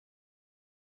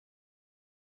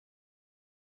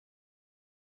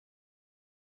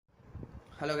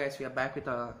Hello guys, we are back with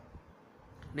our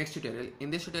next tutorial. In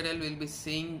this tutorial we'll be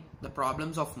seeing the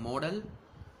problems of model.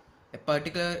 A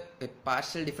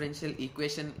partial differential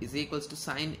equation is equals to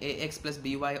sin ax plus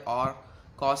by or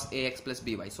cos ax plus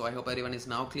by. So I hope everyone is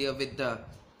now clear with the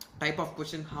type of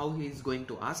question how he is going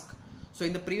to ask. So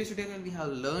in the previous tutorial we have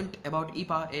learnt about e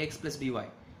power ax plus by,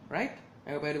 right?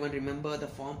 I hope everyone remember the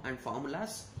form and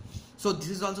formulas. So this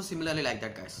is also similarly like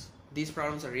that, guys. These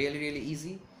problems are really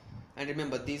easy. And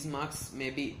remember, these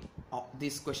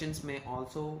questions may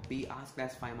also be asked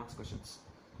as 5 marks questions.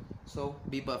 So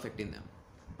be perfect in them.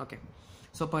 Okay.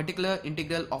 So particular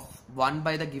integral of 1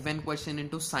 by the given question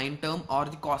into sine term or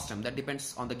the cos term, that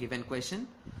depends on the given question,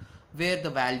 where the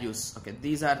values, okay,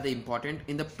 these are the important.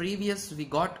 In the previous we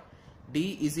got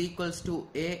d is equals to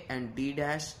a and d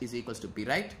dash is equals to b,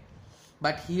 right?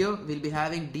 But here we'll be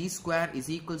having d square is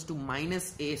equals to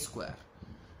minus a square.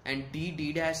 And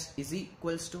d dash is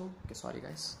equals to, okay, sorry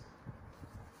guys,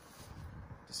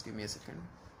 just give me a second.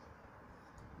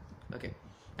 Okay,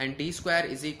 and d square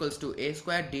is equals to a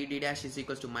square, d dash is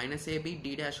equals to minus ab,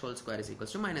 d dash whole square is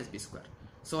equals to minus b square.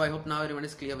 So I hope now everyone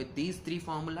is clear with these three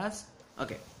formulas.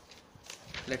 Okay,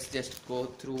 let's just go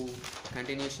through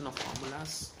continuation of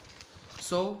formulas.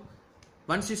 So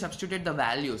once you substitute the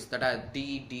values that are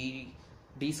d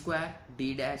square,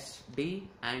 d dash d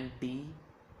and d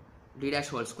dash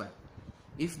whole square,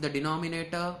 if the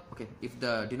denominator, okay, if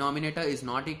the denominator is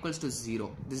not equals to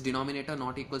 0, this denominator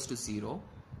not equals to 0,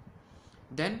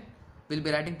 then we'll be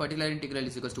writing particular integral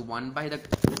is equals to 1 by the,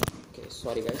 okay,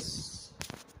 sorry guys,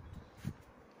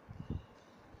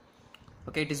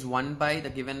 okay, it is 1 by the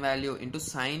given value into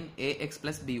sine ax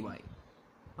plus by.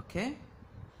 Okay,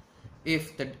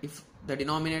 if the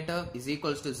denominator is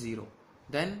equals to 0,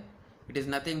 then it is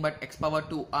nothing but x power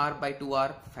 2r by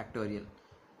 2r factorial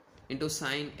into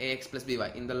sine ax plus by.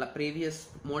 In the previous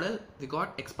model we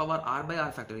got x power r by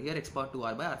r factorial, here x power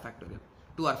 2r by r factorial,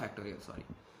 2r factorial, sorry.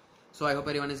 So I hope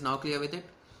everyone is now clear with it.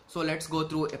 So let's go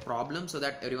through a problem so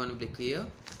that everyone will be clear.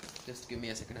 Just give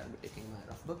me a second, I'll be taking my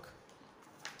rough book.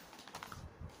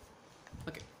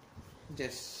 Okay,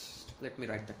 just let me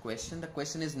write the question. The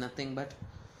question is nothing but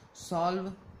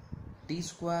solve d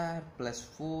square plus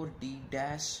 4d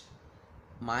dash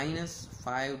minus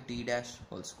 5d dash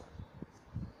whole square,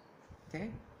 okay,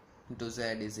 into z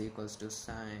is equals to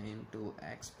sine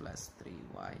 2x plus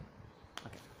 3y.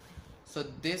 Okay, so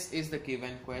this is the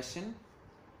given question.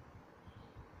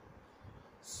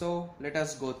 So let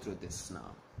us go through this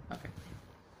now. Okay,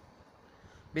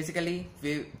 basically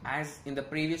we, as in the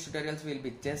previous tutorials, we'll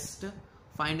be just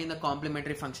finding the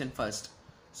complementary function first.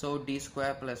 So d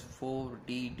square plus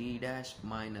 4d dash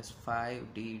minus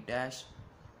 5d dash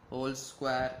whole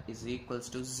square is equals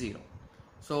to 0.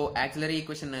 So auxiliary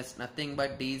equation is nothing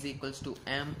but d is equals to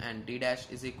m and d dash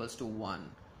is equals to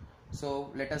 1.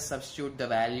 So let us substitute the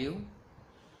value,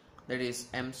 that is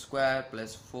m square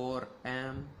plus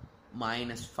 4m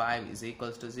minus 5 is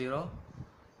equals to 0.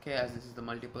 Okay, as this is the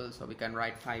multiple, so we can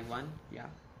write 5 1, yeah,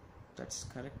 that's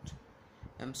correct.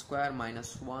 M square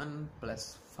minus 1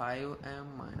 plus 5m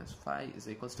minus 5 is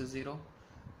equals to 0.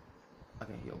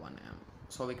 Okay, here 1m,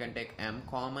 so we can take m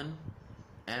common,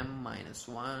 m minus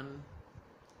 1,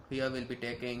 here we'll be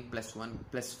taking plus 1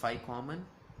 plus 5 common,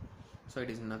 so it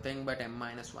is nothing but m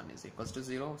minus 1 is equals to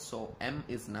 0. So m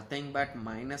is nothing but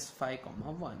minus 5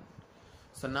 comma 1.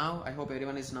 So now I hope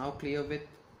everyone is now clear with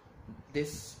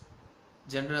this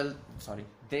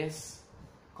this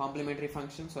complementary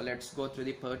function. So let's go through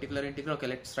the particular integral. Okay,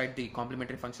 let's write the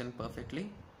complementary function perfectly,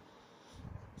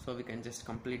 so we can just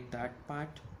complete that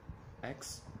part.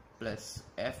 X plus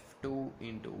f2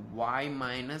 into y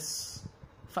minus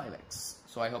 5x.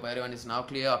 So I hope everyone is now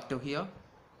clear up to here.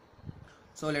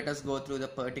 So let us go through the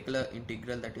particular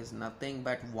integral, that is nothing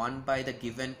but 1 by the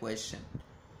given question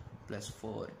plus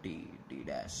 4d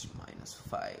dash minus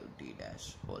 5d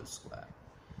dash whole square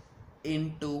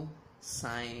into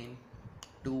sine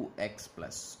 2x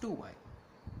plus 2y,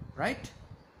 right?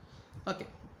 Okay,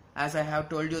 as I have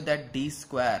told you that d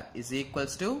square is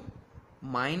equals to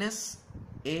minus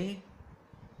a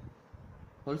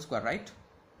whole square, right?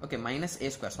 Okay, minus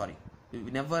a square, sorry, we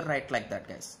never write like that,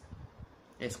 guys,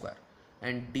 a square,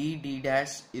 and d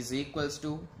dash is equals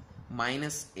to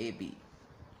minus ab,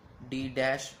 d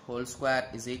dash whole square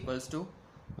is equals to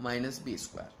minus b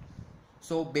square.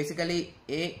 So basically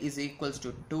a is equals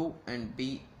to 2 and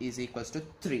b is equals to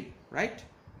 3, right?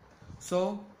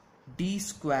 So d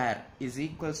square is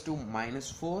equals to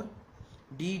minus 4,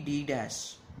 d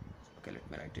dash, okay, let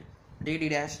me write it, d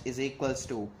dash is equals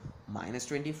to minus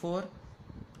 24,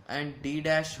 and d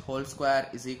dash whole square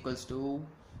is equals to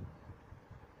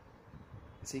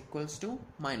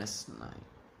minus 9.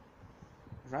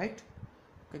 right?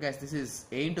 Okay guys, this is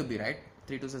a into b, right?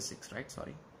 3 2s is 6, right?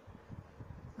 Sorry.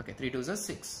 Okay, 3 2s is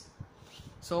 6.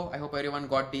 So I hope everyone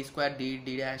got d square, d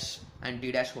dash and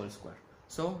d dash whole square.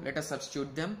 So let us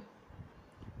substitute them.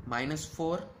 Minus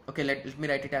 4. Okay, let me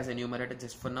write it as a numerator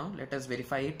just for now. Let us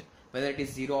verify it whether it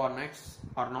is 0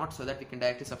 or not, so that we can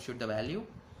directly substitute the value.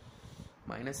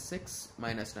 Minus 6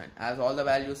 minus 9. As all the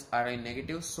values are in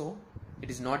negative, so it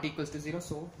is not equals to 0.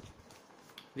 So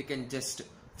we can just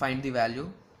find the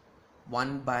value.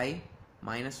 1 by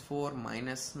minus 4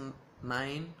 minus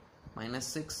 9 minus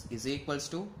 6 is equals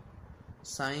to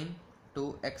sine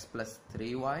 2x plus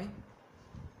 3y.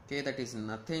 Okay, that is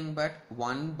nothing but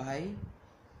 1 by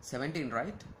 17,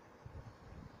 right?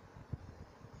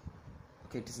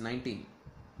 Okay, it is 19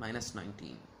 minus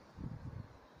 19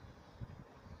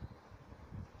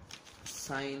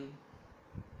 sine.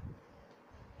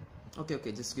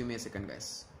 Okay, just give me a second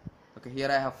guys. Okay, here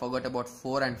I have forgot about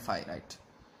 4 and 5, right?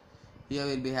 Here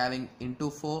we'll be having into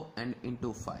 4 and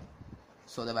into 5,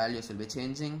 so the values will be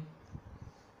changing.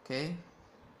 Okay,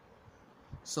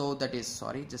 so that is,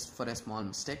 sorry, just for a small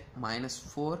mistake, minus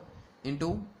 4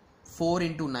 into 4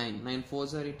 into 9, 9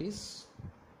 4s are, it is,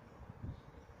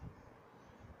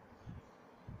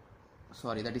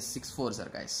 sorry, that is 6 4s are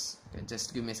guys. Okay,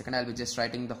 just give me a second, I'll be just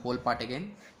writing the whole part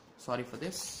again. Sorry for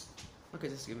this. Okay,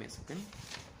 just give me a second.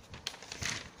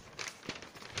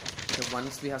 So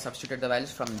once we have substituted the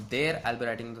values from there, I'll be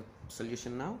writing the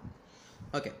solution now.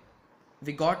 Okay,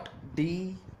 we got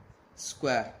d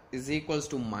square is equals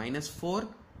to minus 4,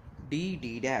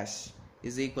 d dash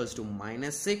is equals to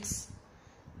minus 6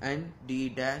 and d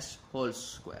dash whole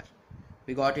square.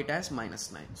 We got it as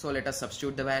minus 9. So let us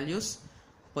substitute the values.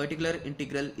 Particular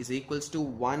integral is equals to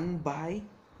 1 by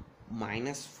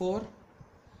minus 4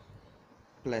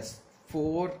 plus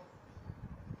 4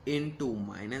 into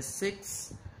minus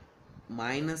 6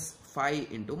 minus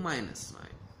 5 into minus 9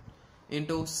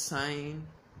 into sine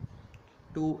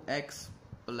 2x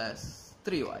plus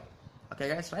 3y. Okay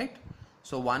guys, right?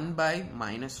 So 1 by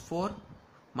minus 4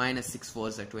 minus 6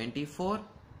 4s are 24,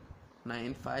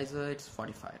 9 5s are, it's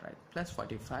 45, right? Plus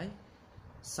 45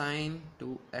 sine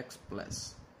 2x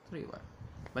plus 3y.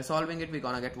 By solving it, we're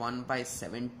gonna get 1 by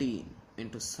 17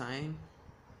 into sine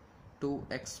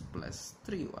 2x plus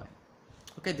 3y.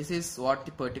 Okay, this is what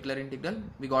the particular integral.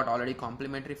 We got already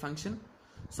complementary function.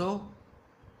 So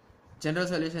general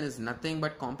solution is nothing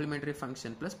but complementary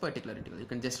function plus particular integral. You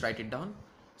can just write it down.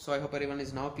 So I hope everyone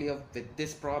is now clear with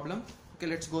this problem. Okay,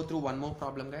 let's go through one more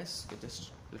problem guys. Okay,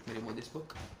 just let me remove this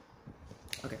book.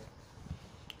 Okay,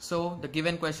 so the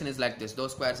given question is like this: dou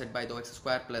square z by dou x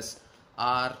square plus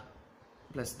r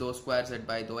plus dou square z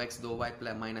by dou x dou y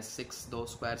plus minus 6 dou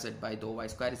square z by dou y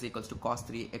square is equals to cos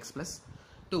 3x plus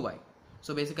 2y.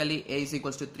 So basically a is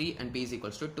equals to 3 and b is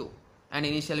equals to 2, and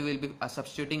initially we will be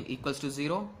substituting equals to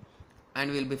 0, and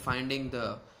we will be finding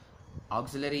the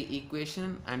auxiliary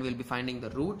equation, and we will be finding the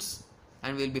roots,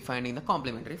 and we will be finding the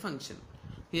complementary function.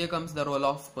 Here comes the role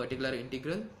of particular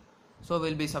integral. So we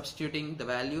will be substituting the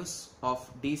values of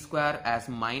d square as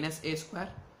minus a square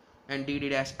and d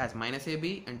dash as minus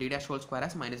ab and d dash whole square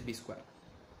as minus b square.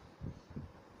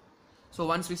 So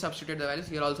once we substitute the values,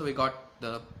 here also we got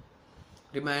the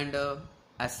remainder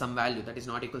as some value that is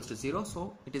not equals to 0,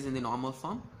 so it is in the normal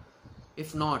form.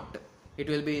 If not, it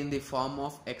will be in the form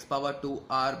of x power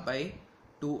 2r by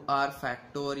 2r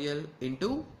factorial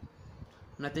into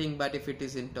nothing but, if it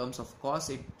is in terms of cos,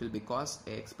 it will be cos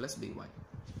ax plus by.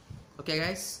 Okay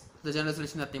guys, the general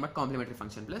solution is nothing but complementary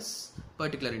function plus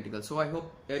particular integral. So I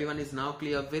hope everyone is now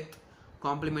clear with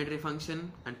complementary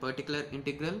function and particular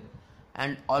integral,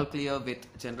 and all clear with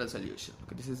general solution.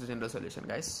 Okay, this is the general solution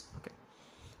guys. Okay,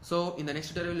 so in the next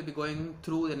tutorial we will be going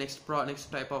through the next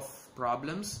type of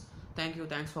problems. Thank you,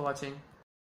 thanks for watching.